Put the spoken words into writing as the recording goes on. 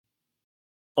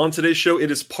On today's show,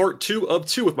 it is part 2 of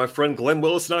 2 with my friend Glen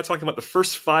Willis and I talking about the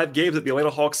first 5 games of the Atlanta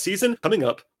Hawks season coming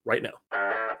up right now.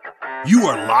 You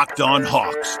are Locked On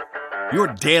Hawks, your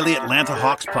daily Atlanta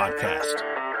Hawks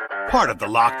podcast. Part of the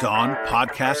Locked On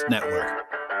Podcast Network.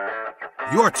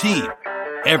 Your team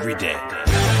every day.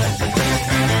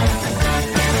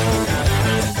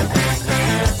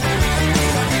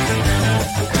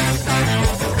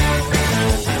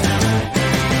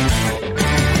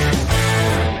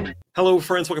 Hello,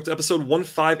 friends. Welcome to episode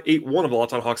 1581 of the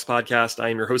Locked On Hawks podcast. I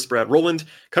am your host, Brad Rowland,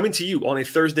 coming to you on a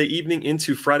Thursday evening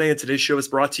into Friday. And today's show is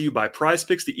brought to you by Prize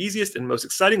Picks, the easiest and most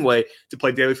exciting way to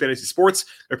play daily fantasy sports.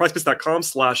 At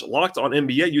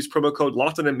prizepicks.com/LockedOnNBA. Use promo code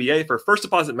LockedOnNBA for a first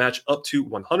deposit match up to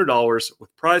 $100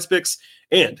 with Prize Picks.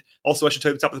 And also, I should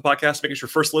tell you at the top of the podcast, making sure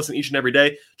first listen each and every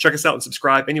day. Check us out and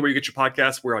subscribe anywhere you get your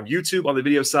podcasts. We're on YouTube on the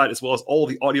video side, as well as all of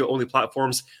the audio-only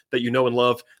platforms that you know and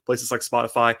love, places like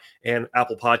Spotify and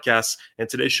Apple Podcasts. And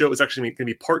today's show is actually going to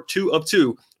be part 2 of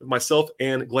 2 with myself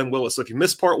and Glen Willis. So if you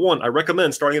missed part 1, I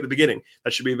recommend starting at the beginning.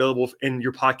 That should be available in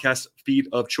your podcast feed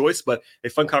of choice, but a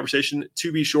fun conversation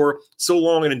to be sure. So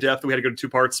long and in depth that we had to go to 2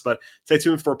 parts, but stay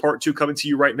tuned for part 2 coming to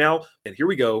you right now. And here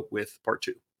we go with part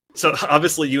 2. So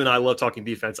obviously you and I love talking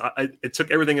defense. It took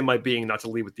everything in my being not to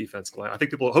lead with defense, Glenn. I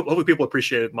think hopefully people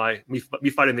appreciated me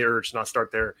fighting the urge to not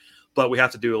start there, but we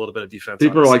have to do a little bit of defense.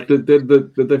 People obviously. are like,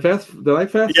 did I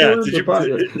fast yeah,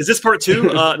 forward? Is this part 2?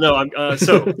 No,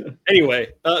 so anyway,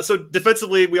 so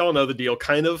defensively, we all know the deal.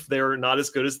 Kind of, they're not as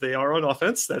good as they are on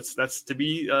offense. That's to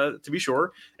be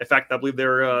sure. In fact, I believe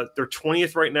they're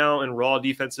 20th right now in raw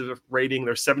defensive rating.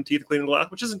 They're 17th cleaning the glass,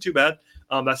 which isn't too bad.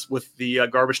 That's with the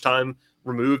garbage time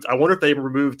removed. I wonder if they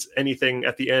removed anything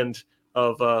at the end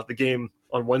of the game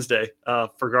on Wednesday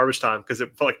for garbage time, because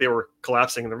it felt like they were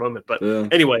collapsing in the moment. But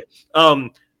anyway,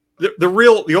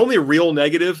 the only real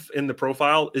negative in the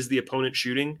profile is the opponent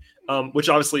shooting, which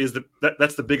obviously is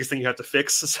that's the biggest thing you have to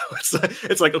fix. So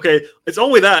it's like, okay, it's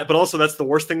only that, but also that's the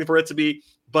worst thing for it to be.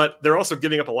 But they're also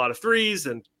giving up a lot of threes,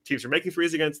 and teams are making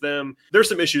threes against them. There's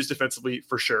some issues defensively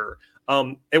for sure.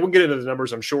 And we'll get into the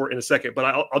numbers, I'm sure, in a second. But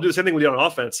I'll do the same thing we did on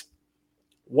offense.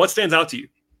 What stands out to you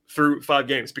through 5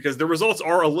 games? Because the results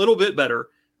are a little bit better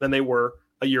than they were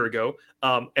a year ago.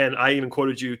 And I even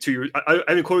quoted you to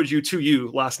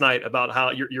you last night about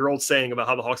how your old saying about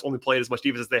how the Hawks only played as much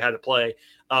defense as they had to play.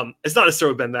 It's not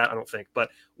necessarily been that, I don't think. But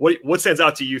what stands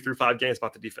out to you through 5 games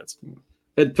about the defense?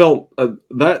 It felt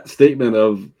that statement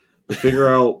of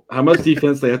figure out how much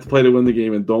defense they have to play to win the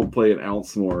game and don't play an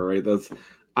ounce more, right?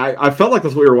 I felt like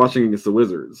that's what we were watching against the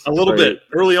Wizards. A little bit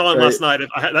early on last night.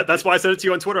 That's why I said it to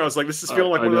you on Twitter. I was like, this is feeling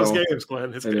like one of those games,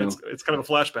 Glenn. It's kind of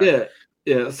a flashback.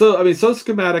 Yeah. So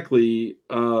schematically,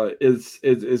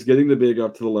 is getting the big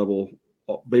up to the level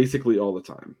basically all the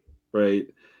time, right?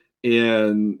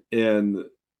 And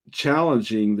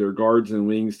challenging their guards and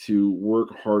wings to work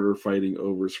harder fighting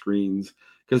over screens,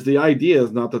 because the idea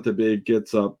is not that the big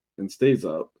gets up and stays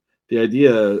up. The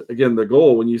idea, again, the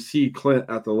goal, when you see Clint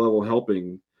at the level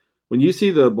helping, when you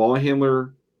see the ball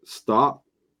handler stop,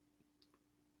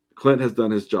 Clint has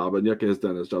done his job, and Onyeka has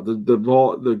done his job. The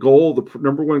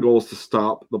number one goal is to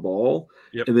stop the ball,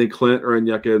 and then Clint or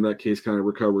Onyeka, in that case, kind of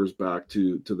recovers back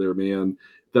to their man.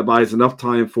 That buys enough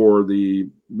time for the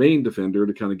main defender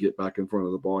to kind of get back in front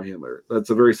of the ball handler. That's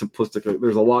a very simplistic.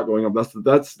 There's a lot going on. That's the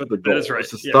goal. That is right.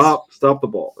 To stop the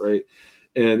ball, right?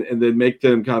 And then make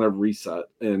them kind of reset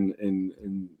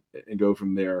and go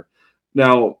from there.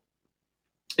 Now,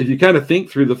 if you kind of think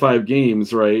through the 5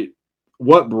 games, right,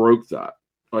 what broke that?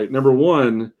 Right, number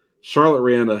one, Charlotte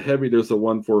ran a heavy dose of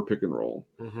 1-4 pick and roll.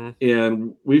 Mm-hmm.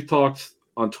 And we've talked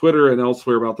on Twitter and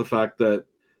elsewhere about the fact that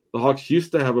the Hawks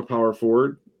used to have a power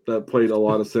forward that played a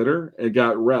lot of center and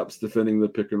got reps defending the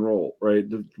pick and roll, right?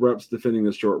 The reps defending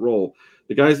the short roll.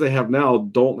 The guys they have now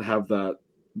don't have that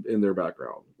in their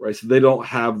background, right? So they don't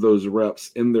have those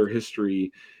reps in their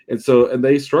history, and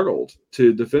they struggled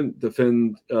to defend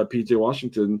PJ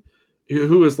Washington,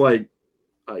 who is like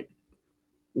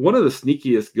one of the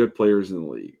sneakiest good players in the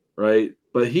league, right?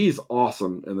 But he's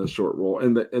awesome in the short roll,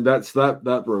 and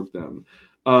that broke them.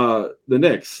 The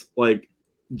Knicks, like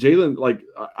Jalen, like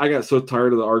I got so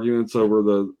tired of the arguments over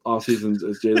the off seasons.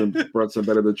 Is Jalen Brunson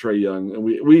better than Trae Young? And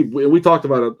we talked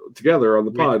about it together on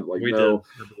the pod.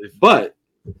 But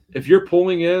if you're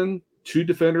pulling in 2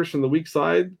 defenders from the weak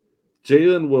side,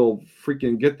 Jalen will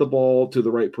freaking get the ball to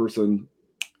the right person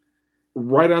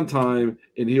right on time,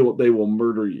 and they will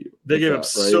murder you. They gave up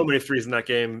so many threes in that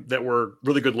game that were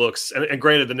really good looks. And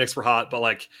granted, the Knicks were hot, but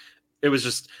like it was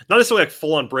just not necessarily like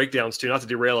full on breakdowns too, not to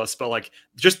derail us, but like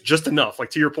just enough.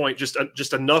 Like to your point, just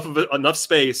enough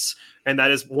space, and that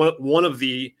is one of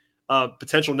the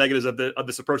potential negatives of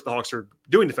this approach the Hawks are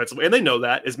doing defensively, and they know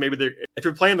that is maybe if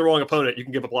you're playing the wrong opponent, you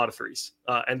can give up a lot of threes,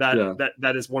 and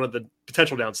that is one of the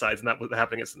potential downsides, and that was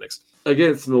happening against the Knicks.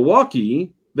 Against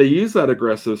Milwaukee, they used that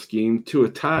aggressive scheme to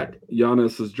attack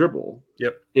Giannis's dribble.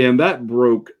 Yep, and that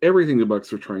broke everything the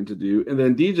Bucks were trying to do. And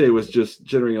then DJ was just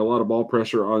generating a lot of ball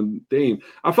pressure on Dame.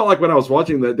 I felt like when I was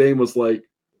watching that, Dame was like,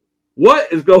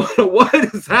 what is going on? What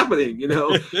is happening?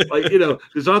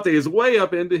 DeJounte is way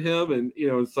up into him and,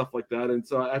 and stuff like that. And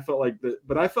so I felt like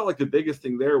the biggest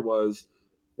thing there was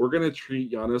we're going to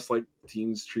treat Giannis like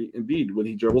teams treat Embiid. When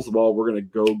he dribbles the ball, we're going to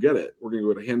go get it. We're going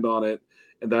to go to hand on it.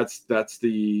 And that's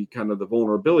the kind of the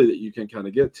vulnerability that you can kind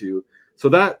of get to. So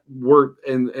that worked.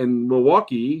 And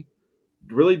Milwaukee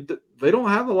really, they don't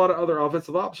have a lot of other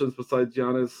offensive options besides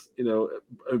Giannis.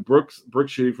 Brooks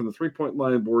shooting from the 3-point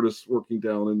line, Bortis working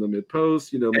down in the mid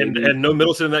post. And no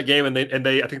Middleton in that game, and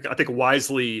they I think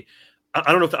wisely.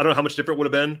 I don't know how much different it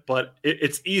would have been, but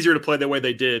it's easier to play the way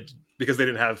they did because they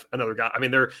didn't have another guy. I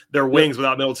mean, their wings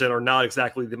without Middleton are not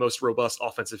exactly the most robust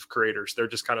offensive creators. They're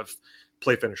just kind of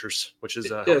play finishers, which is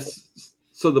yes. helpful.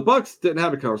 So the Bucks didn't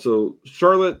have a counter. So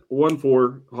Charlotte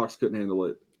 1-4, Hawks couldn't handle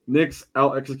it. Knicks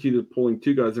out executed, pulling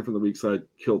two guys in from the weak side,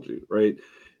 killed you, right?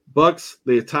 Bucks,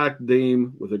 they attacked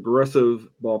Dame with aggressive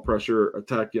ball pressure,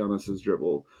 attack Giannis's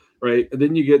dribble, right? And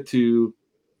then you get to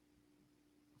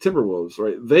Timberwolves,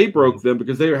 right? They broke them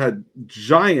because they had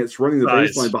giants running the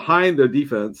baseline behind their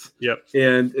defense,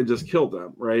 and just killed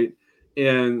them, right?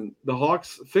 And the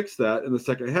Hawks fixed that in the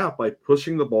second half by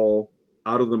pushing the ball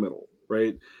out of the middle,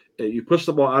 right? You push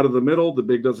the ball out of the middle, the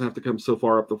big doesn't have to come so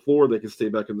far up the floor. They can stay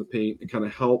back in the paint and kind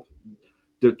of help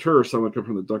deter someone come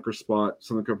from the dunker spot,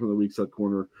 someone come from the weak side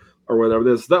corner, or whatever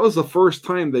it is. That was the first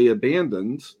time they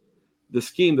abandoned the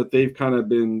scheme that they've kind of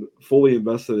been fully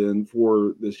invested in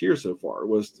for this year so far.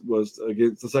 Was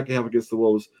against the second half against the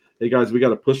Wolves. Hey guys, we got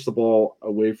to push the ball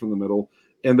away from the middle,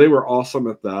 and they were awesome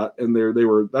at that. And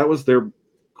that was their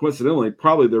coincidentally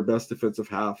probably their best defensive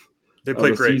half. They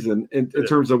played great season in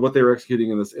terms of what they were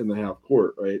executing in the half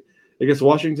court, right? Against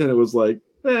Washington, it was like,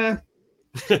 that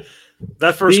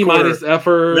first quarter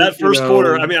effort. That first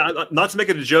quarter. I mean, not to make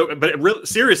it a joke, but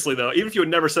seriously though, even if you had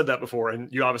never said that before,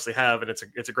 and you obviously have, and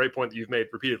it's a great point that you've made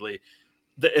repeatedly,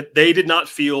 they did not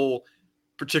feel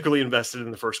particularly invested in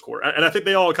the first quarter, and I think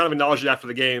they all kind of acknowledged it after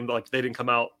the game. Like they didn't come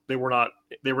out, they were not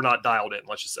dialed in.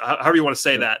 Let's just however you want to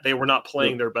say that, they were not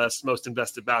playing their best, most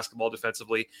invested basketball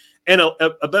defensively, and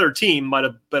a better team might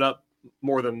have been up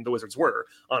more than the Wizards were,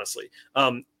 honestly.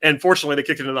 And fortunately, they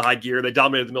kicked it into the high gear. They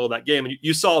dominated the middle of that game, and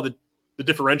you saw the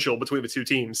differential between the two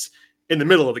teams in the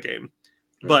middle of the game.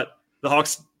 Right. But the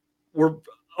Hawks were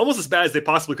almost as bad as they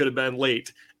possibly could have been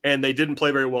late, and they didn't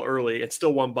play very well early and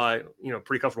still won by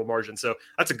pretty comfortable margin. So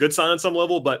that's a good sign on some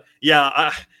level. But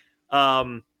yeah,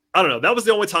 I don't know. That was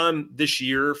the only time this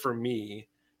year for me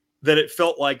that it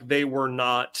felt like they were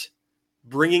not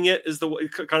bringing it, is the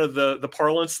kind of the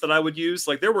parlance that I would use.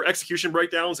 Like there were execution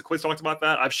breakdowns. Quinn talked about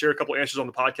that. I've shared a couple of answers on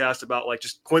the podcast about like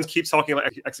just Quinn keeps talking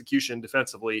about execution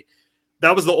defensively.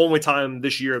 That was the only time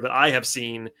this year that I have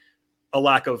seen a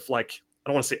lack of like, I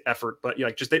don't want to say effort, but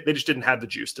they just didn't have the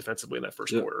juice defensively in that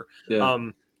first quarter. Yeah.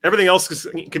 Everything else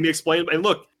can be explained. And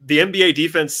look, the NBA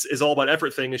defense is all about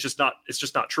effort thing. It's just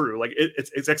not true. Like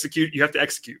it's execute. You have to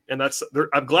execute. And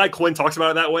I'm glad Quinn talks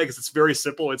about it that way, because it's very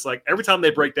simple. It's like every time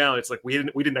they break down, it's like, we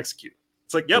didn't execute.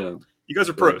 It's like, yep, you guys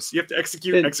are pros. You have to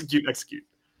execute.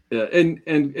 Yeah.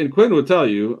 And Quinn would tell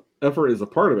you, effort is a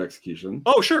part of execution.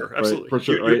 Oh, sure. Absolutely. Right? For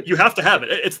sure, you have to have it.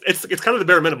 It's kind of the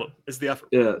bare minimum is the effort.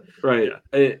 Yeah. Right.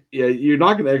 Yeah. You're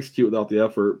not going to execute without the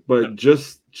effort, but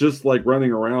just like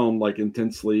running around like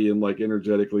intensely and like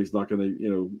energetically is not going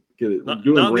to, get it.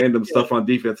 Doing random stuff on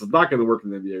defense is not going to work in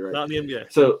the NBA, right? Not in the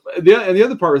NBA. So the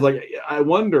other part is like, I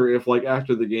wonder if like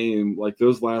after the game, like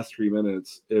those last 3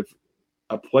 minutes, if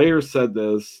a player said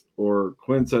this or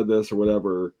Quinn said this or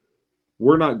whatever,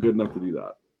 we're not good enough to do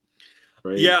that.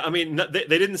 Right. Yeah, I mean, they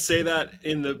didn't say that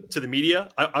to the media.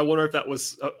 I wonder if that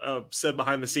was said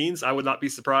behind the scenes. I would not be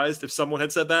surprised if someone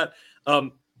had said that.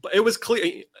 But it was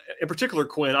clear, in particular,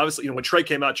 Quinn. Obviously, when Trey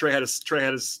came out, Trey had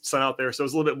his son out there, so it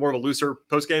was a little bit more of a looser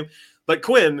post game. But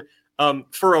Quinn,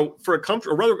 for a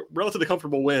relatively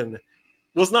comfortable win,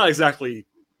 was not exactly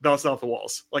bouncing off the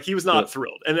walls. Like he was not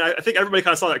thrilled, and I think everybody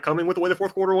kind of saw that coming with the way the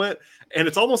fourth quarter went. And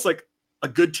it's almost like a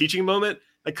good teaching moment.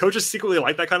 Like coaches secretly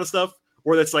like that kind of stuff,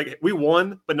 where it's like, we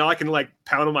won, but now I can like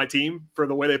pound on my team for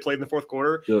the way they played in the fourth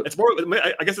quarter. Yeah. It's more,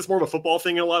 I guess it's more of a football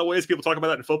thing in a lot of ways. People talk about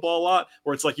that in football a lot,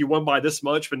 where it's like, you won by this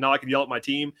much, but now I can yell at my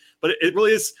team. But it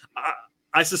really is.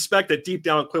 I suspect that deep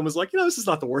down Quinn was like, this is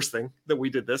not the worst thing that we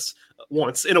did this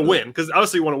once in a win, because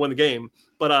obviously you want to win the game.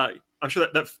 But I'm sure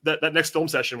that next film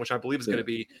session, which I believe is going to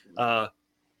be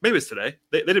maybe it's today.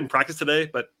 They didn't practice today,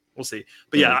 but we'll see.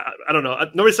 But yeah, I don't know.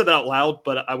 Nobody said that out loud,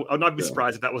 but I would not be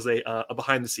surprised if that was a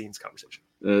behind the scenes conversation.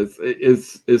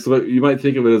 It's what you might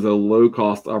think of it as a low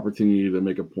cost opportunity to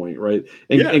make a point, right?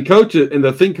 And coaches, and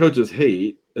the thing coaches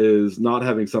hate is not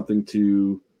having something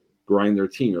to grind their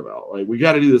team about. Like, we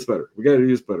got to do this better. We got to do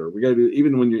this better. We got to do,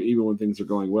 even when things are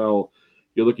going well,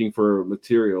 you're looking for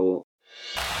material.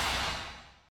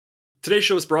 Today's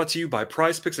show is brought to you by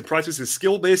Prize Picks, and Prize Picks is a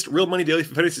skill-based, real money daily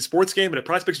fantasy sports game. And at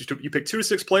Prize Picks, you pick 2 to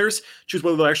 6 players, choose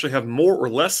whether they'll actually have more or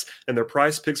less than their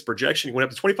Prize Picks projection. You win up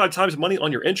to 25 times money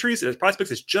on your entries. And Prize Picks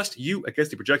is just you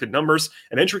against the projected numbers.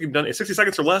 An entry can be done in 60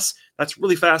 seconds or less. That's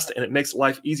really fast, and it makes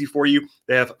life easy for you.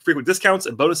 They have frequent discounts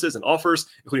and bonuses and offers,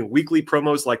 including weekly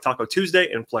promos like Taco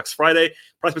Tuesday and Flex Friday.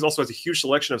 Prize Picks also has a huge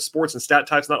selection of sports and stat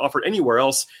types not offered anywhere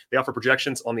else. They offer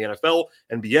projections on the NFL,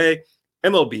 NBA,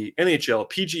 MLB, NHL,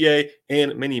 PGA,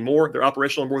 and many more. They're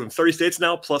operational in more than 30 states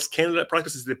now, plus Canada. Prize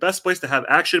Picks is the best place to have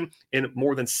action in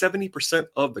more than 70%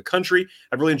 of the country.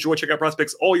 I really enjoy checking out Prize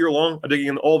Picks all year long. I'm digging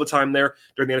in all the time there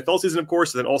during the NFL season, of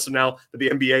course, and then also now that the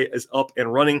NBA is up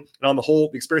and running. And on the whole,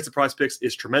 the experience of Prize Picks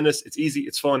is tremendous. It's easy.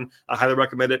 It's fun. I highly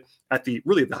recommend it at the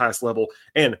highest level.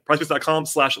 And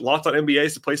PrizePicks.com/LockedOnNBA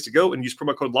is the place to go, and use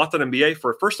promo code LockedOnNBA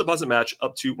for a first deposit match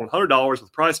up to $100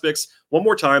 with Prize Picks. One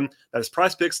more time, that is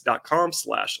PrizePicks.com/LockedOnNBA.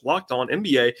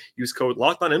 Use code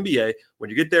LockedOnNBA when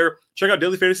you get there. Check out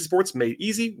daily fantasy sports made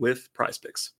easy with Prize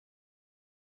Picks.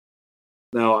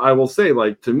 Now, I will say,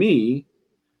 like, to me,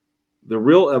 the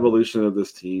real evolution of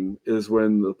this team is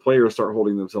when the players start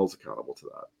holding themselves accountable to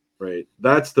that, right?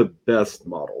 That's the best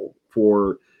model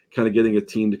for kind of getting a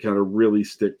team to kind of really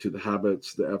stick to the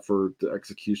habits, the effort, the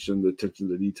execution, the attention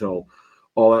to detail,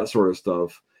 all that sort of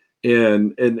stuff.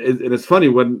 And it's funny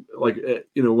when, like,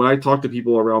 when I talk to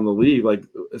people around the league, like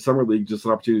summer league, just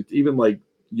an opportunity, even like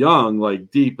young,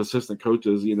 like deep assistant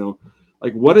coaches,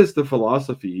 like, what is the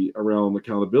philosophy around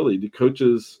accountability? Do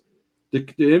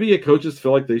NBA coaches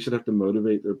feel like they should have to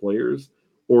motivate their players,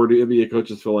 or do NBA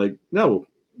coaches feel like, no,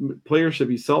 players should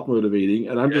be self-motivating,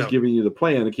 and I'm just giving you the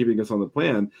plan and keeping us on the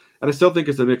plan? And I still think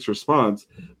it's a mixed response,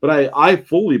 but I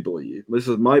fully believe, this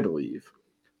is my belief,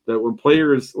 that when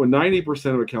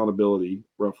 90% of accountability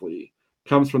roughly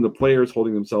comes from the players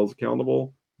holding themselves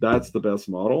accountable, that's the best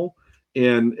model.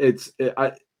 And it's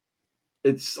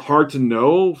hard to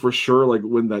know for sure, like,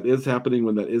 when that is happening,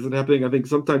 when that isn't happening. I think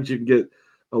sometimes you can get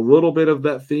a little bit of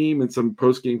that theme in some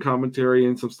post-game commentary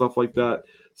and some stuff like that.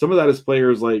 Some of that is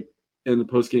players, like, in the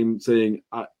post-game saying,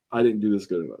 I didn't do this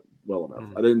well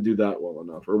enough. I didn't do that well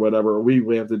enough, or whatever. Or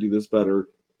we have to do this better.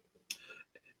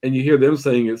 And you hear them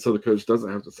saying it so the coach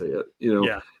doesn't have to say it,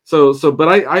 Yeah. But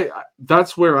I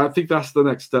that's where I think that's the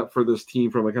next step for this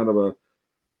team from a kind of a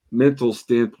mental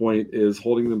standpoint, is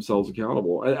holding themselves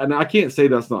accountable. And I can't say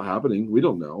that's not happening. We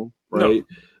don't know, right? No.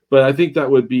 But I think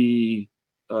that would be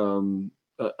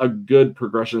a good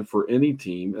progression for any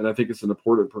team. And I think it's an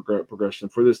important progression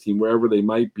for this team, wherever they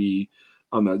might be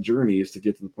on that journey, is to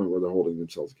get to the point where they're holding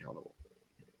themselves accountable.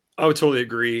 I would totally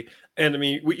agree. And I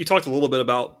mean, you talked a little bit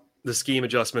about the scheme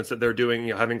adjustments that they're doing.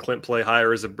 Having Clint play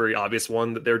higher is a very obvious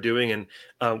one that they're doing. And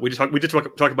we did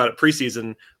talk about it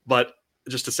preseason, but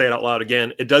just to say it out loud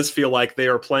again, it does feel like they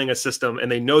are playing a system,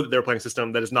 and they know that they're playing a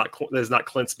system that is not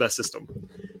Clint's best system,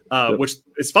 which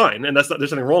is fine. And there's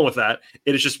nothing wrong with that.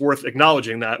 It is just worth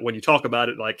acknowledging that when you talk about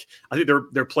it. Like, I think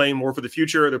they're playing more for the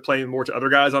future. They're playing more to other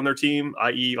guys on their team,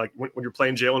 i.e., like when you're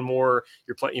playing Jalen Moore,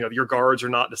 you're playing, your guards are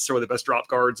not necessarily the best drop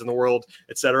guards in the world,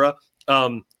 et cetera.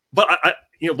 But I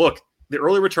look, the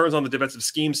early returns on the defensive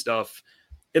scheme stuff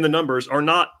in the numbers are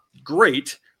not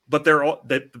great, but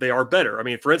they are better. I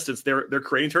mean, for instance, they're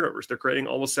creating turnovers. They're creating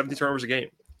almost 70 turnovers a game,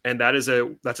 and that's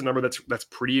a number that's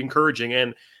pretty encouraging.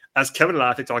 And as Kevin and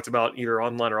I think talked about either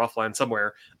online or offline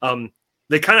somewhere,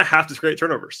 they kind of have to create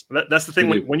turnovers. That's the thing.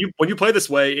 When you play this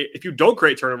way, if you don't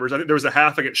create turnovers, I think there was a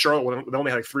half against Charlotte when they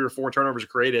only had like 3 or 4 turnovers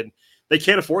created. They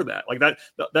can't afford that. Like that.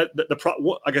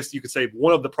 I guess you could say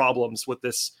one of the problems with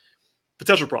this,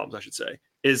 potential problems, I should say,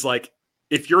 is like,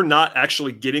 if you're not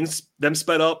actually getting them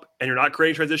sped up, and you're not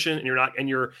creating transition, and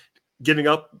you're giving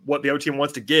up what the other team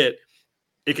wants to get,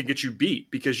 it can get you beat,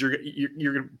 because you're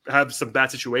going to have some bad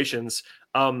situations.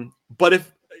 But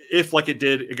if like it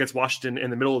did against Washington in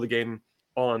the middle of the game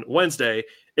on Wednesday,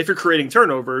 if you're creating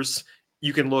turnovers,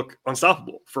 you can look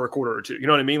unstoppable for a quarter or two. You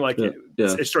know what I mean? Like,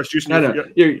 it starts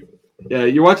juicing.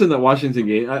 You're watching that Washington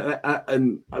game,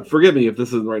 and forgive me if this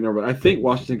isn't the right number, but I think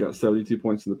Washington got 72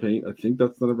 points in the paint. I think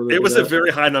that's the number. It was a very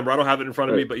high number. I don't have it in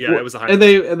front of me, but yeah, it was a high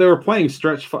number. And they were playing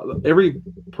stretch. Every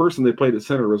person they played at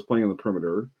center was playing on the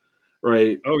perimeter.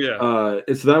 right? Oh yeah.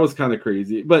 And so that was kind of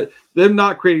crazy. But them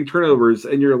not creating turnovers,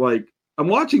 and you're like, I'm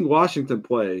watching Washington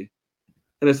play,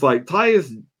 and it's like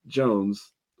Tyus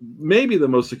Jones, maybe the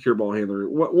most secure ball handler,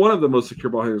 one of the most secure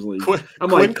ball handlers in the league.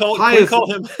 Quinn called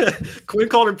him Quinn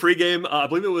called him pregame. I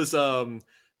believe it was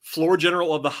floor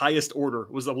general of the highest order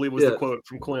was the quote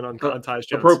from Quinn on Tyus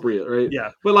Jones. Appropriate, right?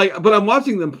 Yeah. But I'm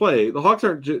watching them play. The Hawks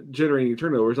aren't generating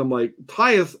turnovers. I'm like,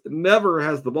 Tyus never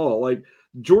has the ball. Like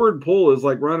Jordan Poole is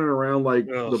like running around like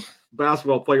the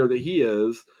basketball player that he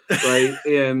is, right?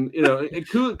 And and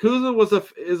Kuzma was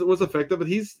effective, but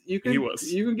you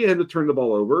can get him to turn the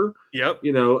ball over. Yep.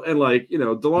 And like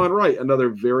DeLon Wright, another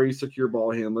very secure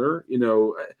ball handler.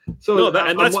 So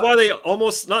that's why they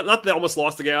almost not they almost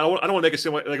lost the game. I don't want to make it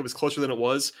seem like it was closer than it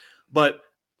was, but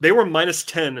they were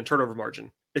 -10 in turnover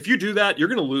margin. If you do that, you're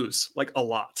going to lose like a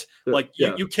lot. Like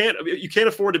you can't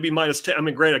afford to be -10. I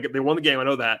mean, great, they won the game, I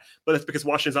know that, but that's because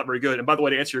Washington's not very good. And by the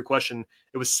way, to answer your question,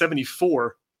 it was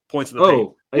 74 points in the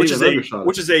paint,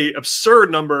 which is a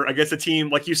absurd number against a team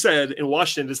like you said in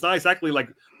Washington. It's not exactly like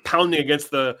pounding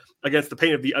against the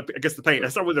paint against the paint.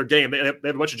 That's not really their game. They have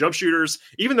a bunch of jump shooters.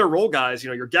 Even their role guys,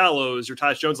 your Gallows, your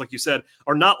Tyus Jones, like you said,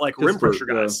 are not like rim pressure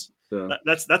guys. Yeah.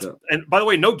 That's and by the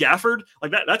way, no Gafford,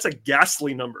 like that. That's a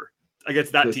ghastly number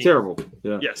against that team. It's terrible.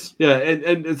 Yeah. Yes. Yeah.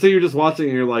 And so you're just watching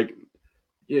and you're like,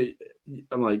 yeah,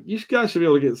 I'm like, you guys should be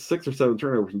able to get 6 or 7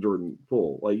 turnovers from Jordan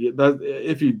Poole. Like that,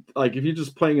 if you're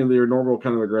just playing in your normal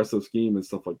kind of aggressive scheme and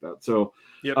stuff like that. So,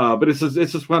 but it's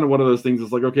just kind of one of those things.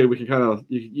 It's like, okay, we can kind of,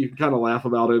 you can kind of laugh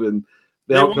about it, and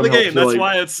they won the game. That's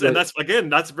why that's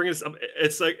bringing us.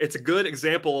 It's a good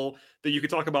example that you could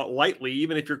talk about lightly,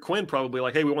 even if you're Quinn, probably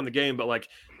like, hey, we won the game, but like,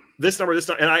 this number.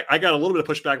 And I got a little bit of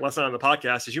pushback last night on the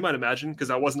podcast, as you might imagine, because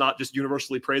I was not just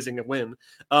universally praising a win.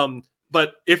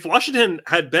 But if Washington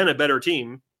had been a better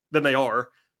team than they are,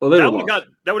 that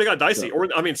would have got dicey. Yeah. Or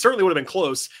I mean, certainly would have been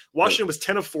close. Washington was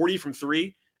 10 of 40 from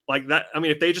 3. Like that. I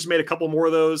mean, if they just made a couple more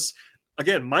of those,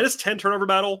 again, -10 turnover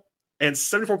battle and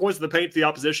 74 points in the paint to the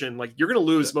opposition, like you're going to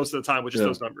lose most of the time with just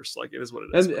those numbers. Like it is what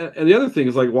it is. And the other thing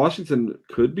is, like, Washington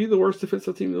could be the worst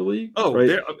defensive team in the league. Oh,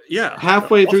 right? Yeah.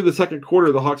 Halfway through the second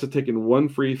quarter, the Hawks have taken 1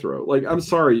 free throw. Like, I'm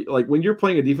sorry, like when you're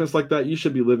playing a defense like that, you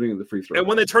should be living in the free throw. And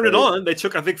when they turned it on, they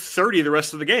took, I think, 30 the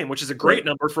rest of the game, which is a great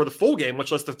number for the full game.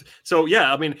 Much less so.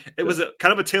 Yeah, I mean, it was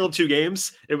kind of a tale of two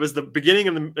games. It was the beginning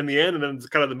and the end, and then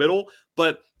kind of the middle.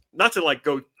 But not to like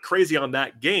go crazy on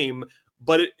that game,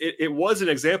 but it was an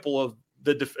example of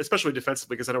especially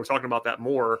defensively, because I know we're talking about that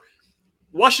more.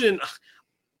 Washington,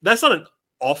 that's not an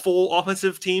awful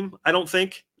offensive team. I don't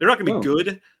think they're not going to be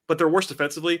good, but they're worse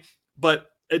defensively. But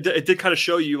it did kind of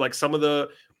show you like some of the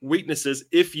weaknesses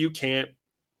if you can't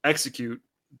execute.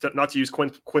 Not to use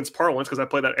Quinn's parlance, because I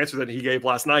played that answer that he gave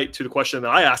last night to the question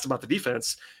that I asked about the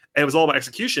defense, and it was all about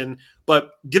execution.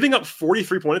 But giving up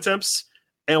 43 point attempts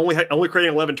and only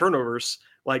creating 11 turnovers,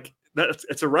 like.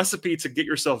 It's a recipe to get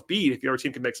yourself beat if the other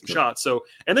team can make some shots. So,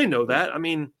 and they know that. I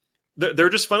mean, they're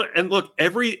just fun. And look,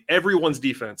 everyone's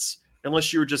defense,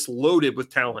 unless you're just loaded with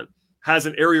talent, has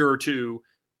an area or two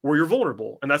where you're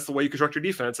vulnerable, and that's the way you construct your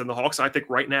defense. And the Hawks, I think,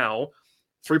 right now,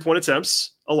 3-point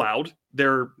attempts allowed.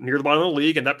 They're near the bottom of the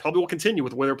league, and that probably will continue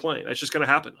with the way they're playing. That's just going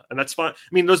to happen, and that's fine.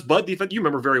 I mean, those Bud defense, you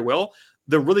remember very well,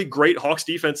 the really great Hawks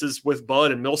defenses with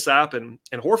Bud and Millsap and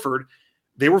Horford.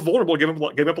 They were vulnerable,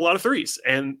 giving up a lot of threes.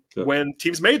 And when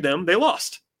teams made them, they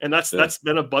lost. And that's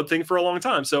been a Bud thing for a long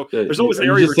time. So there's always an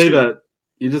area or two.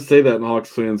 You just say that, and Hawks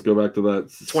fans go back to that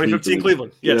 2015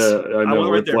 Cleveland. Yes. Yeah, I know. I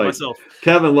went right there myself.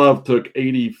 Kevin Love took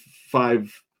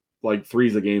 85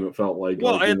 threes a game, it felt like.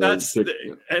 Well, like, and that's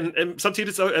and some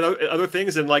teams and other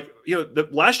things. And like, the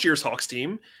last year's Hawks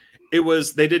team, it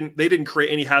was they didn't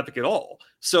create any havoc at all.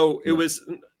 So it was,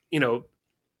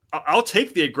 I'll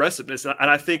take the aggressiveness, and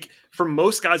I think for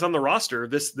most guys on the roster,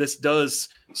 this does.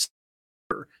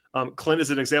 Clint is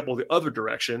an example of the other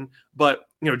direction, but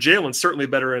Jalen's certainly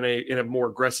better in a more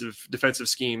aggressive defensive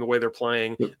scheme, the way they're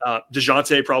playing.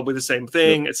 DeJounte probably the same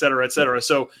thing, et cetera, et cetera.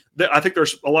 So I think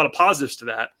there's a lot of positives to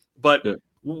that. But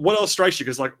what else strikes you?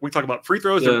 Because like we talk about free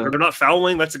throws, they're not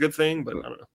fouling. That's a good thing, but I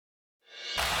don't know.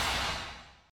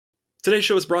 Today's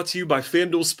show is brought to you by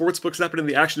FanDuel Sportsbook. Snap into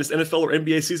the action this NFL or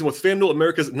NBA season with FanDuel,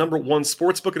 America's #1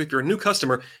 sportsbook. And if you're a new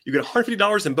customer, you get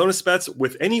 $150 in bonus bets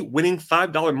with any winning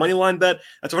 $5 moneyline bet.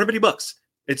 That's $150.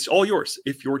 It's all yours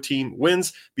if your team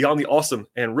wins. Beyond the awesome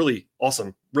and really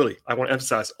awesome, I want to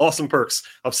emphasize, awesome perks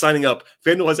of signing up,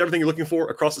 FanDuel has everything you're looking for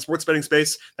across the sports betting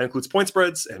space. That includes point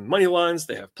spreads and money lines.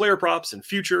 They have player props and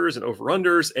futures and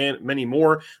over-unders and many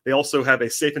more. They also have a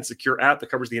safe and secure app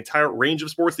that covers the entire range of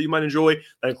sports that you might enjoy.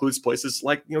 That includes places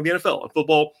like the NFL and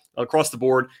football across the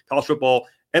board, college football,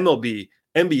 MLB,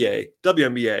 NBA,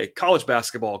 WNBA, college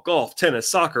basketball, golf, tennis,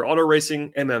 soccer, auto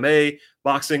racing, MMA,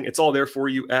 boxing. It's all there for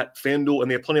you at FanDuel, and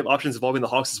they have plenty of options involving the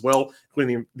Hawks as well,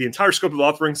 including the entire scope of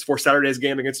offerings for Saturday's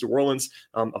game against New Orleans.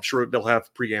 I'm sure they'll have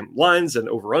pregame lines and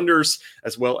over-unders,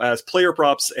 as well as player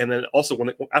props, and then also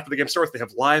after the game starts, they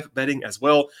have live betting as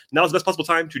well. Now is the best possible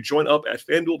time to join up at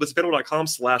FanDuel. Visit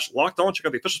FanDuel.com/lockedon. Check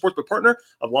out the official sportsbook partner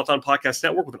of Locked On Podcast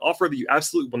Network with an offer that you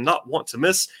absolutely will not want to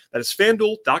miss. That is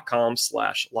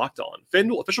FanDuel.com/lockedon.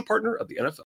 FanDuel, official partner of the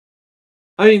NFL.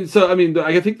 I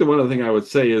think the one other thing I would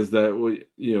say is that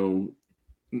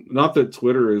not that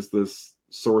Twitter is this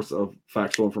source of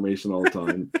factual information all the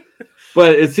time,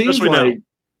 but it seems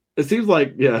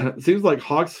like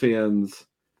Hawks fans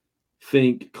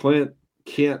think Clint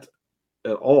can't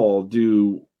at all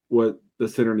do what the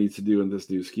center needs to do in this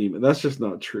new scheme, and that's just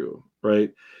not true,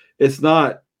 right? It's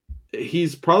not.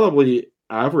 He's probably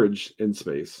average in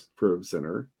space for a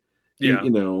center. Yeah,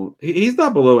 he's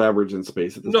not below average in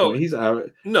space at this point. He's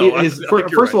average.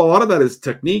 First of all, a lot of that is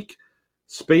technique,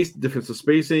 space, defensive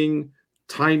spacing,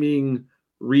 timing,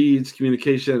 reads,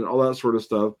 communication, all that sort of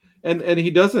stuff. And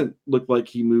he doesn't look like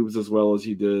he moves as well as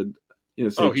he did,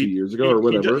 2 years ago or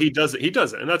whatever. He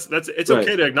doesn't, and that's it's right.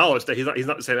 Okay to acknowledge that he's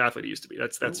not the same athlete he used to be.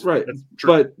 That's right. That's true.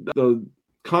 But the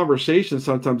conversation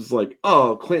sometimes is like,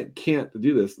 oh, Clint can't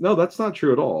do this. No, that's not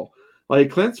true at all. Like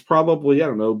Clint's probably, I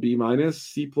don't know, B-,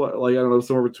 C+, like I don't know,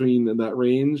 somewhere between in that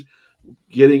range,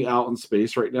 getting out in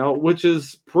space right now, which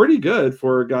is pretty good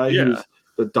for a guy who's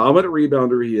the dominant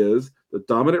rebounder he is, the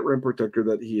dominant rim protector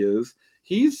that he is.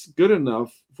 He's good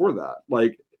enough for that.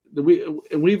 Like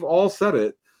we've all said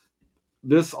it.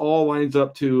 This all lines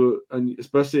up to,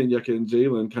 especially Onyeka and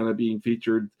Jalen, kind of being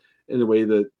featured in the way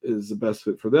that is the best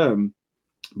fit for them.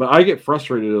 But I get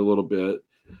frustrated a little bit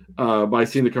by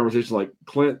seeing the conversation like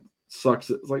Clint sucks.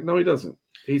 It's like, no, he doesn't.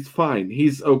 He's fine.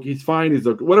 He's okay. He's fine. He's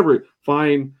okay. Whatever.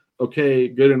 Fine. Okay.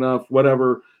 Good enough.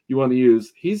 Whatever you want to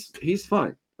use. He's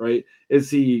fine. Right. Is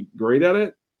he great at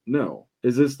it? No.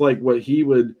 Is this like what he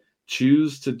would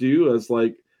choose to do as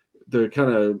like to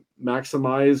kind of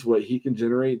maximize what he can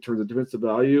generate in terms of defensive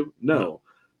value? No.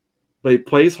 But he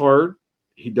plays hard.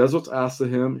 He does what's asked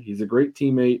of him. He's a great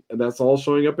teammate, and that's all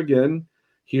showing up again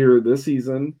here this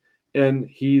season, and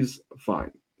he's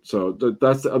fine. So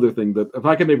that's the other thing that if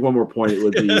I can make one more point, it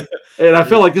would be, and I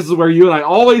feel like this is where you and I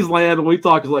always land when we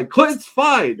talk, is like, Clint's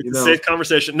fine. It's a safe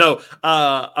conversation. No,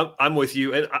 I'm with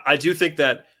you. And I do think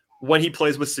that when he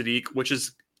plays with Sadiq, which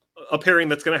is a pairing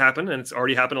that's going to happen, and it's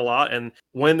already happened a lot. And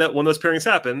when those pairings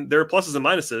happen, there are pluses and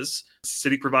minuses.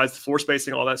 Sadiq provides the floor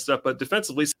spacing, all that stuff. But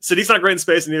defensively, Sadiq's not great in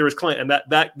space, and neither is Clint. And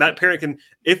that pairing can,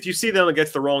 if you see them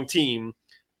against the wrong team,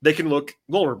 they can look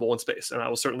vulnerable in space, and I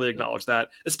will certainly acknowledge that.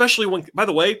 Especially when, by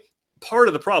the way, part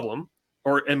of the problem,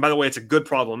 and by the way, it's a good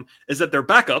problem, is that their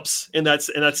backups in that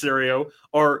scenario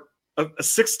are a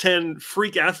 6'10"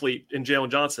 freak athlete in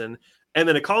Jalen Johnson, and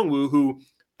then a Kongwu who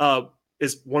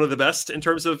is one of the best in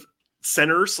terms of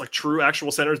centers, like true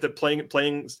actual centers that playing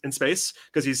in space,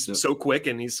 because he's so quick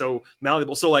and he's so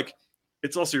malleable. So like,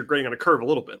 it's also you're grading on a curve a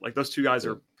little bit. Like those two guys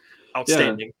are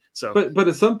outstanding. Yeah. So, but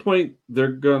at some point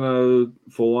they're gonna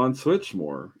full on switch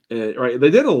more, right? They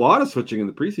did a lot of switching in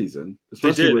the preseason,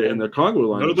 especially in the Kongwu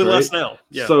line. It'll be less now.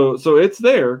 Yeah. So it's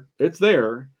there,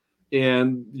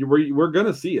 and we're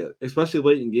gonna see it, especially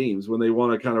late in games when they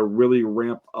want to kind of really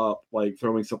ramp up, like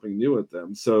throwing something new at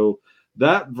them. So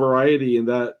that variety and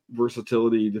that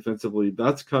versatility defensively,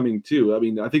 that's coming too. I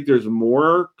mean, I think there's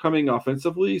more coming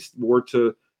offensively, more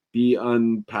to be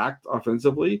unpacked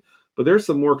offensively. But there's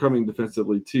some more coming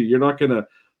defensively too. You're not going to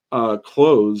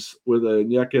close with a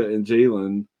Onyeka and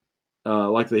Jalen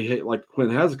like Quinn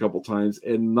has a couple times,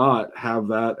 and not have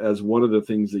that as one of the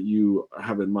things that you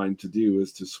have in mind to do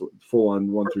is to full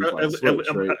on 1 through 5 switch,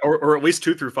 right? Or at least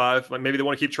 2 through 5. Like maybe they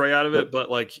want to keep Trey out of it, but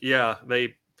like they're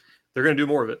going to do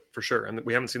more of it for sure, and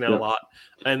we haven't seen that a lot.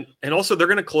 And also they're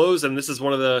going to close, and this is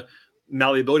one of the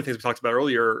malleability things we talked about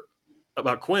earlier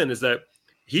about Quinn, is that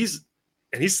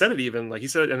and he said it even, like he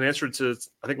said in answer to,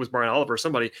 I think it was Brian Oliver or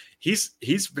somebody, he's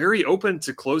very open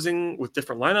to closing with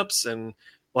different lineups. And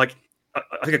like,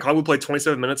 I think Okongwu played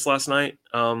 27 minutes last night.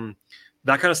 That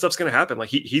kind of stuff's going to happen. Like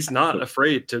he's not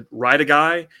afraid to ride a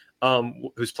guy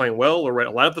who's playing well, or ride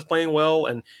a lineup that's playing well.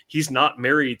 And he's not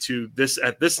married to this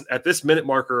at this minute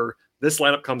marker, this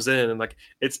lineup comes in, and like,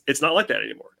 it's not like that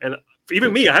anymore. And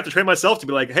even me, I have to train myself to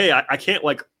be like, hey, I can't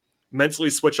like mentally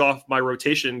switch off my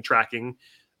rotation tracking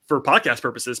for podcast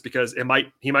purposes, because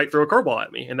he might throw a curveball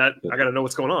at me, and that I got to know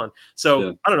what's going on.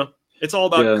 So I don't know. It's all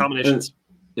about combinations.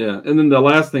 And then the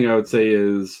last thing I would say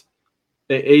is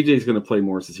AJ's going to play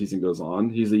more as the season goes on.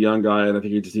 He's a young guy, and I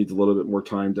think he just needs a little bit more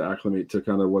time to acclimate to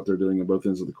kind of what they're doing on both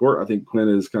ends of the court. I think Quinn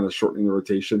is kind of shortening the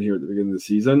rotation here at the beginning of the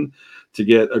season to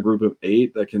get a group of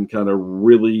 8 that can kind of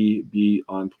really be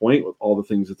on point with all the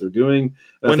things that they're doing.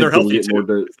 When they're healthy,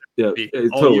 too.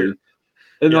 Totally. Year.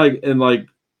 And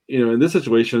in this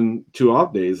situation, 2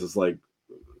 off days is like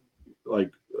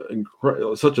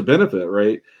such a benefit,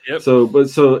 right? Yep. So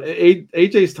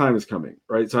AJ's time is coming,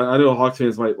 right? So I know Hawks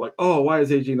fans might like, oh, why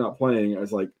is AJ not playing? I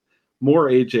was like, more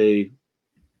AJ's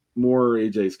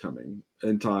coming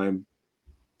in time.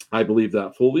 I believe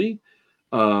that fully.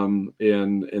 And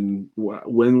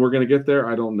when we're going to get there,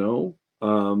 I don't know.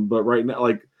 But right now,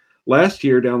 like last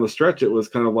year down the stretch, it was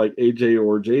kind of like AJ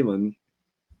or Jalen,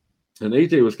 and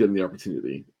AJ was getting the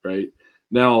opportunity, right?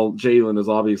 Now, Jalen is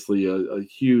obviously a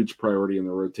huge priority in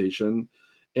the rotation,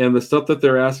 and the stuff that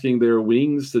they're asking their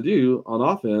wings to do on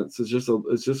offense is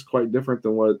just quite different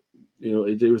than what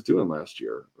AJ was doing last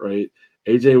year, right?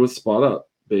 AJ was spot up,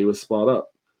 Bay was spot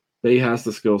up. Bay has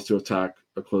the skills to attack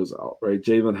a closeout, right?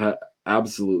 Jalen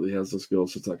absolutely has the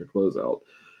skills to attack a closeout.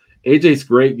 AJ's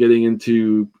great getting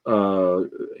into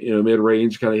mid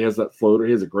range. Kind of has that floater.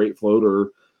 He has a great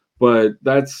floater, but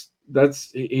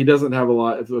he doesn't have a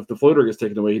lot. If the floater gets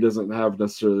taken away, he doesn't have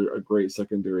necessarily a great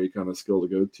secondary kind of skill to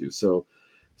go to. So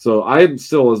I'm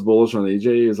still as bullish on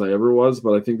AJ as I ever was,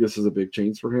 but I think this is a big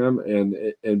change for him.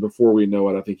 And before we know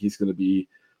it, I think he's going to be,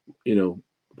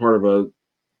 part of a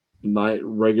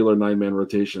regular 9-man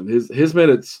rotation. His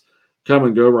minutes come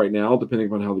and go right now, depending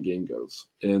upon how the game goes.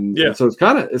 And so it's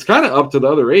kind of up to the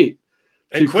other 8.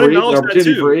 And Quinn acknowledged that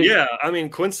too. Yeah, I mean,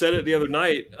 Quinn said it the other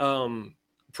night.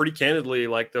 Pretty candidly,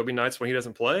 like there'll be nights when he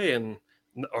doesn't play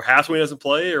or halves when he doesn't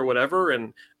play or whatever.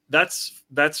 And that's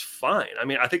fine. I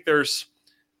mean, I think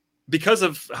because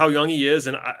of how young he is,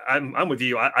 and I'm with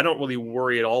you. I don't really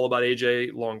worry at all about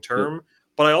AJ long-term,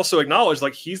 but I also acknowledge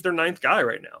like he's their 9th guy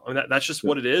right now. I mean, that's just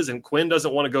what it is. And Quinn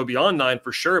doesn't want to go beyond 9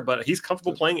 for sure, but he's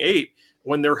comfortable playing 8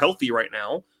 when they're healthy right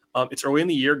now. It's early in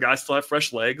the year. Guys still have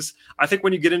fresh legs. I think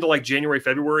when you get into like January,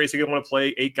 February, is he going to want to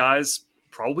play 8 guys?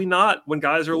 Probably not when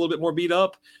guys are a little bit more beat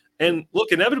up. And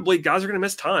look, inevitably, guys are going to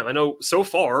miss time. I know so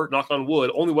far, knock on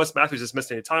wood, only Wes Matthews has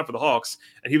missed any time for the Hawks,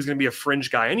 and he was going to be a fringe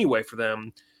guy anyway for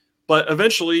them. But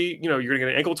eventually, you're going to get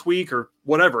an ankle tweak or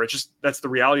whatever. It's just that's the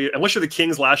reality. Unless you're the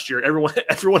Kings last year, everyone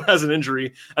has an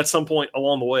injury at some point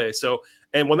along the way. So,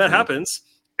 and when that happens,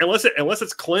 unless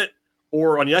it's Clint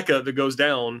or Onyeka that goes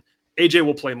down, AJ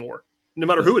will play more, no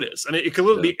matter who it is. I mean, it could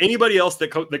literally be anybody else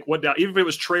that went down. Even if it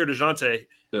was Trey or DeJounte,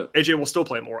 AJ will still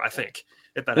play more, I think,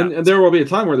 if that happens. And there will be a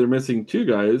time where they're missing 2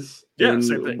 guys. Yeah,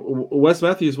 same thing. Wes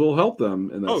Matthews will help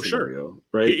them in that scenario, sure.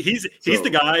 Right? He's the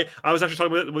guy. I was actually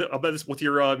talking about this with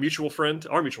your our mutual friend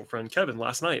Kevin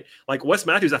last night. Like Wes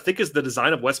Matthews, I think is the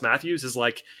design of Wes Matthews is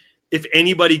like if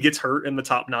anybody gets hurt in the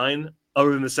top 9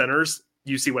 other than the centers,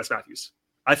 you see Wes Matthews.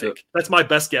 I think that's my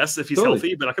best guess if he's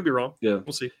healthy, but I could be wrong. Yeah,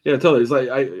 we'll see. Yeah, totally. It's like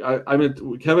I meant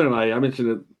Kevin and I mentioned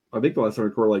it. I think the last time we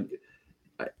recorded,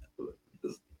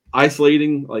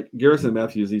 isolating like Garrison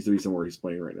Matthews needs to be somewhere he's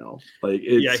playing right now. Like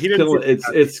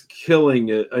it's killing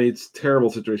it. I mean, it's a terrible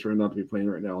situation for him not to be playing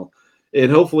right now. And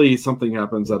hopefully something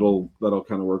happens that'll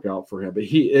kind of work out for him. But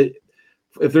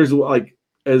if there's like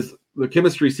as the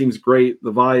chemistry seems great,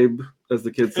 the vibe, as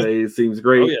the kids say, seems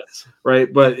great. Oh, yes.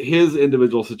 Right. But his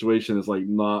individual situation is like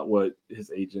not what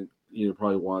his agent,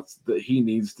 probably wants. That he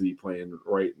needs to be playing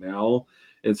right now.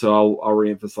 And so I'll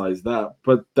reemphasize that.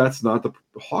 But that's not the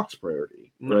Hawks'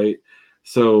 priority, right?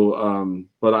 So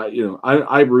but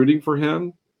I'm rooting for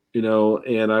him,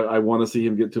 and I want to see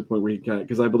him get to a point where he can,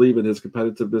 because I believe in his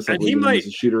competitiveness. I believe in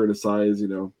his shooter and his size,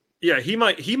 Yeah, he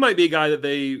might be a guy that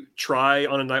they try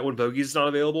on a night when Bogey's not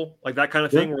available, like that kind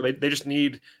of thing, where they just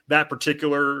need that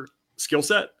particular skill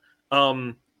set.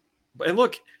 And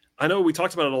look, I know we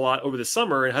talked about it a lot over the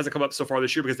summer. It hasn't come up so far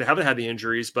this year because they haven't had the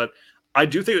injuries, but I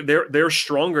do think that they're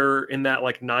stronger in that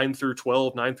like 9 through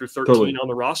 12, 9 through 13 on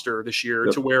the roster this year,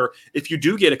 to where if you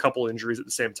do get a couple injuries at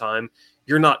the same time,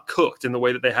 you're not cooked in the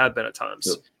way that they have been at times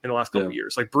in the last couple of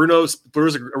years. Like Bruno's a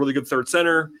really good third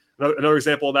center. Another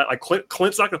example of that, like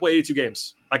Clint's not going to play 82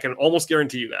 games. I can almost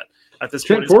guarantee you that at this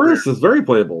point. Trent Forrest is very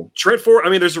playable. Trent Forrest, I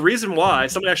mean, there's a reason why.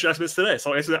 Somebody actually asked me this today,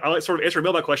 so I'll sort of answer a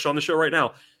mailbag question on the show right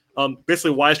now.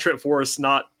 Basically, why is Trent Forrest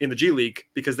not in the G League?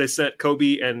 Because they sent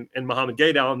Kobe and Mohamed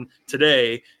Gay down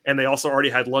today, and they also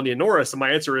already had Lundy and Norris. And my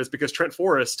answer is because Trent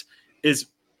Forrest is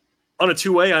on a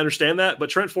 2-way. I understand that, but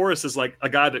Trent Forrest is like a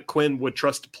guy that Quinn would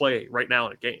trust to play right now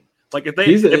in a game. Like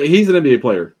he's an NBA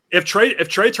player. If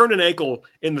Trey turned an ankle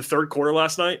in the third quarter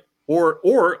last night,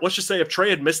 or let's just say if Trey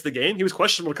had missed the game, he was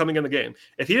questionable coming in the game.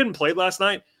 If he didn't play last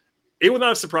night, it would not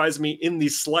have surprised me in the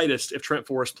slightest if Trent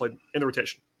Forrest played in the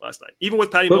rotation last night. Even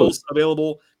with Patty Totally. Mills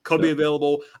available, Kobe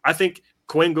available, I think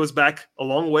Quinn goes back a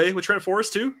long way with Trent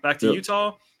Forrest too, back to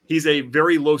Utah. He's a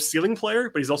very low ceiling player,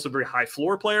 but he's also a very high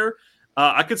floor player.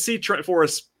 I could see Trent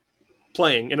Forrest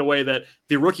playing in a way that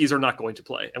the rookies are not going to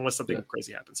play unless something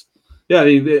crazy happens. Yeah, I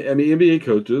mean, NBA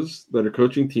coaches that are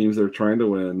coaching teams that are trying to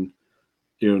win,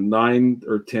 9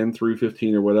 or 10 through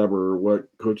 15 or whatever, what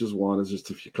coaches want is just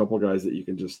a couple guys that you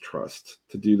can just trust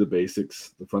to do the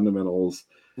basics, the fundamentals.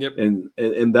 Yep.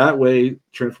 And that way,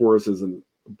 Trent Forrest is a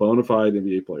bona fide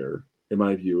NBA player, in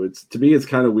my view. To me, it's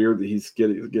kind of weird that he's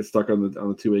gets stuck on the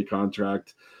 2-way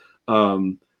contract,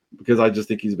 because I just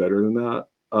think he's better than that.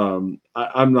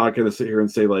 I'm not going to sit here and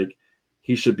say like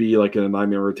he should be like in a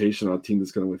 9-man rotation on a team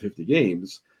that's going to win 50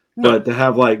 games. No. But to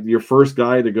have like your first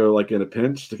guy to go like in a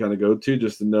pinch to kind of go to,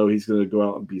 just to know he's going to go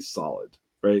out and be solid,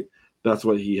 right? That's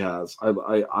what he has.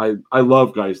 I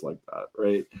love guys like that,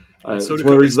 right? It's one of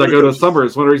the reasons I go to summer.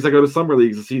 It's one of the reasons I go to summer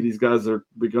leagues to see these guys are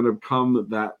going to become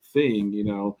that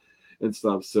thing, and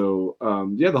stuff. So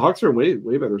the Hawks are in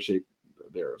way better shape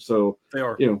there. So they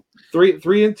are.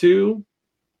 3-2.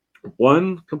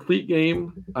 1 complete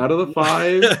game out of the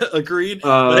 5. Agreed.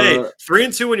 But hey,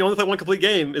 3-2 when you only play 1 complete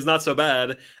game is not so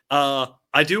bad.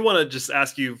 I do want to just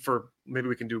ask you for maybe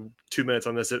we can do 2 minutes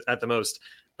on this at the most.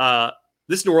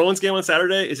 This New Orleans game on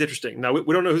Saturday is interesting. Now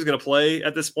we don't know who's going to play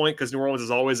at this point because New Orleans is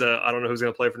always I don't know who's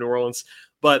going to play for New Orleans,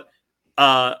 but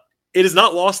it is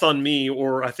not lost on me,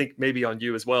 or I think maybe on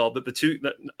you as well, that the two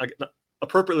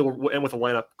appropriately we'll end with a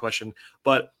lineup question,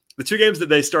 but the 2 games that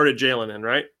they started Jalen in,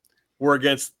 right, were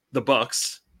against the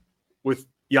Bucks with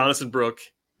Giannis and Brook,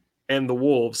 and the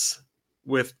Wolves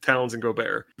with Towns and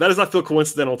Gobert. That does not feel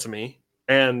coincidental to me.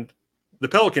 And the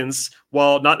Pelicans,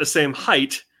 while not the same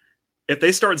height, if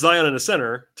they start Zion in a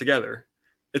center together,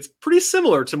 it's pretty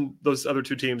similar to those other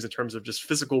 2 teams in terms of just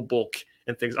physical bulk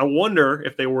and things. I wonder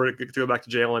if they were to go back to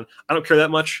Jalen. I don't care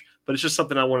that much, but it's just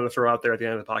something I wanted to throw out there at the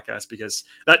end of the podcast, because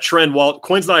that trend, while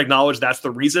Quinn's not acknowledged that's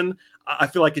the reason, I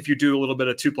feel like if you do a little bit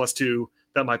of 2+2,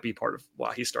 that might be part of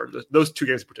why he started those 2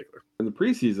 games in particular. In the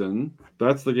preseason,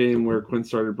 that's the game where Quinn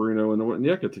started Bruno and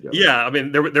Onyeka together. Yeah, I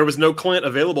mean, there was no Clint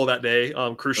available that day,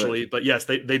 crucially. Right. But yes,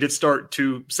 they did start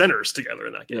 2 centers together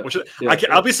in that game, which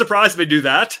I'll be surprised if they do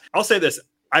that. I'll say this.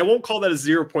 I won't call that a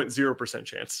 0.0%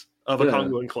 chance of a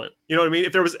Congo and Clint. You know what I mean?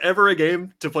 If there was ever a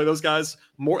game to play those guys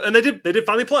more, and they did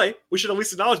finally play, we should at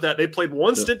least acknowledge that. They played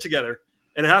 1 stint together.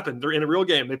 And it happened. They're in a real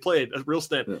game. They played a real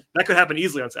stint. Yeah. That could happen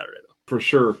easily on Saturday, though. For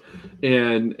sure.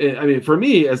 And I mean, for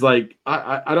me, as like,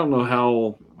 I don't know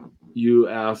how you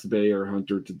ask Bay or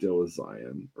Hunter to deal with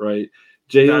Zion, right?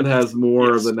 Jalen has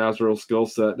more of the natural skill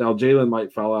set. Now, Jalen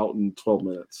might foul out in 12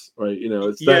 minutes, right?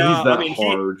 It's he's that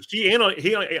hard.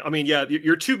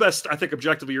 Your 2 best, I think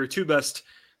objectively, your 2 best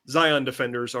Zion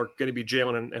defenders are going to be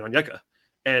Jalen and Onyeka.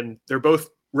 And they're both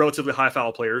relatively high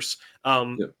foul players.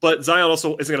 But Zion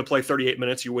also isn't going to play 38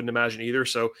 minutes. You wouldn't imagine either.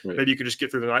 So maybe you could just get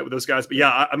through the night with those guys. But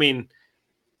yeah, I mean,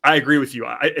 I agree with you.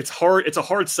 It's hard. It's a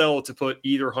hard sell to put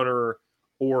either Hunter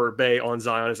or Bay on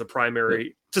Zion as a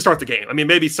primary to start the game. I mean,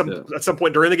 maybe at some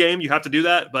point during the game you have to do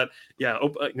that, but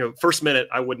first minute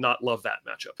I would not love that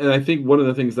matchup. And I think one of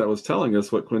the things that was telling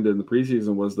us what Quinn did in the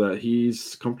preseason was that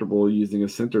he's comfortable using a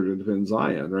center to defend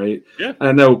Zion, right? Yeah.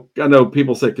 I know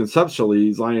people say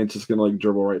conceptually Zion's just going to like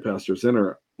dribble right past your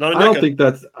center. I don't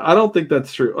think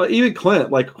that's true. Even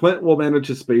Clint will manage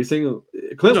his spacing.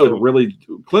 Clint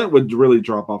would really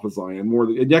drop off of Zion more.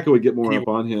 Onyeka would get more up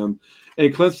on him,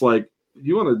 and Clint's like,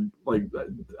 you want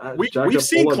to we've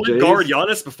seen Clint guard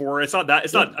Giannis before. It's not that.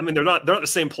 It's not. I mean, they're not the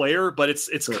same player, but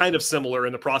it's kind of similar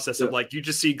in the process of like you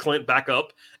just see Clint back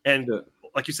up and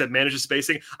like you said, manages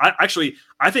spacing. I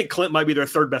think Clint might be their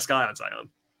 3rd best guy on Zion.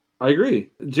 I agree.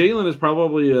 Jalen is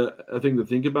probably a thing to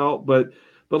think about, but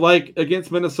like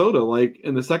against Minnesota, like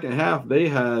in the second half, they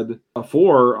had a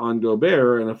 4 on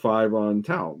Gobert and a 5 on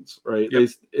Towns, right? Yep.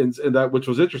 And that, which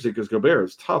was interesting because Gobert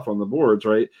is tough on the boards,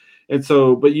 right? And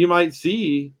so, but you might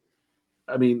see,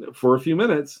 I mean, for a few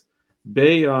minutes,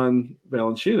 Bay on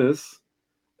Valanciunas,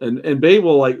 and Bay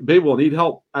will need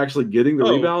help actually getting the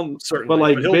rebound. Certainly. But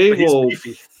like Bay will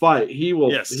fight. He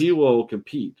will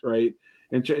compete, right?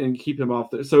 And keep him off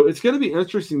there. So it's going to be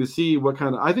interesting to see what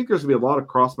kind of. I think there's going to be a lot of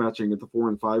cross matching at the 4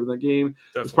 and 5 in that game.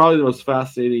 Definitely. It's probably the most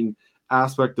fascinating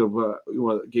aspect of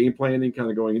game planning, kind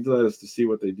of going into that, is to see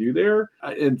what they do there.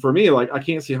 And for me, like I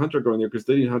can't see Hunter going there because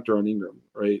they need Hunter on Ingram,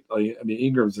 right? Like I mean,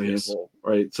 Ingram's a handful,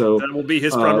 right? So that will be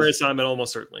his primary assignment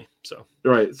almost certainly. So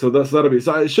right, so that'll be.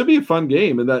 So it should be a fun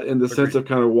game in the sense of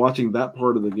kind of watching that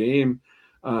part of the game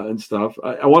and stuff.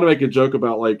 I want to make a joke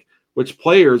about like which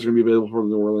players are going to be available for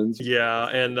New Orleans. Yeah,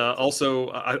 and also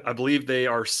I believe they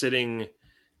are sitting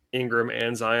Ingram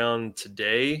and Zion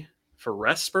today for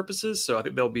rest purposes, so I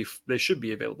think they should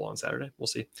be available on Saturday. We'll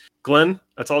see. Glenn,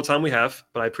 that's all the time we have,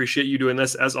 but I appreciate you doing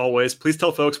this as always. Please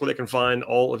tell folks where they can find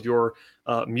all of your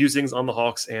musings on the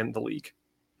Hawks and the league.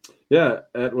 Yeah,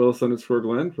 at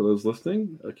Willis_Glenn for those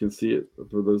listening. I can see it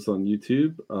for those on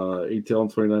YouTube. ATL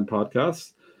and 29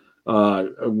 podcasts.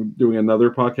 I'm doing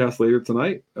another podcast later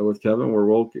tonight with Kevin, where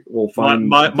we'll find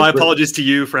my apologies to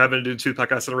you for having to do 2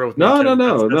 podcasts in a row with me.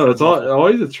 No. It's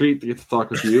always a treat to get to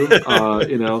talk with you,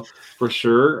 for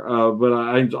sure. But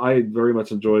I very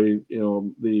much enjoy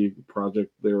the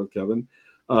project there with Kevin.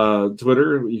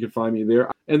 Twitter, you can find me there.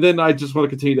 And then I just want to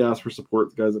continue to ask for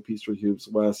support. The guys at Peachtree Hoops,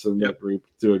 Wes and that group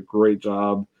do a great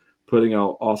job putting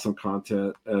out awesome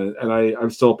content. And I'm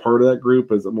still a part of that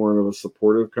group as more of a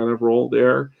supportive kind of role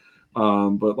there.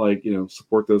 But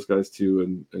support those guys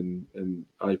too, and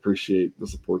I appreciate the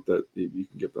support that you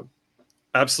can give them.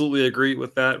 Absolutely agree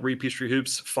with that. Read Peachtree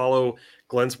Hoops. Follow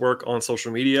Glenn's work on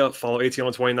social media. Follow ATL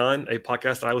on 29, a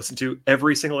podcast that I listen to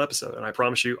every single episode, and I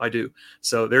promise you I do.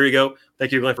 So there you go.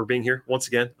 Thank you, Glenn, for being here once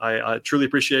again. I truly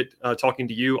appreciate talking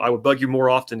to you. I would bug you more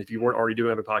often if you weren't already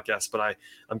doing other podcasts, but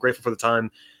I'm grateful for the time.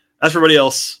 As for everybody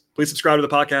else, please subscribe to the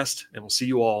podcast, and we'll see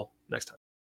you all next time.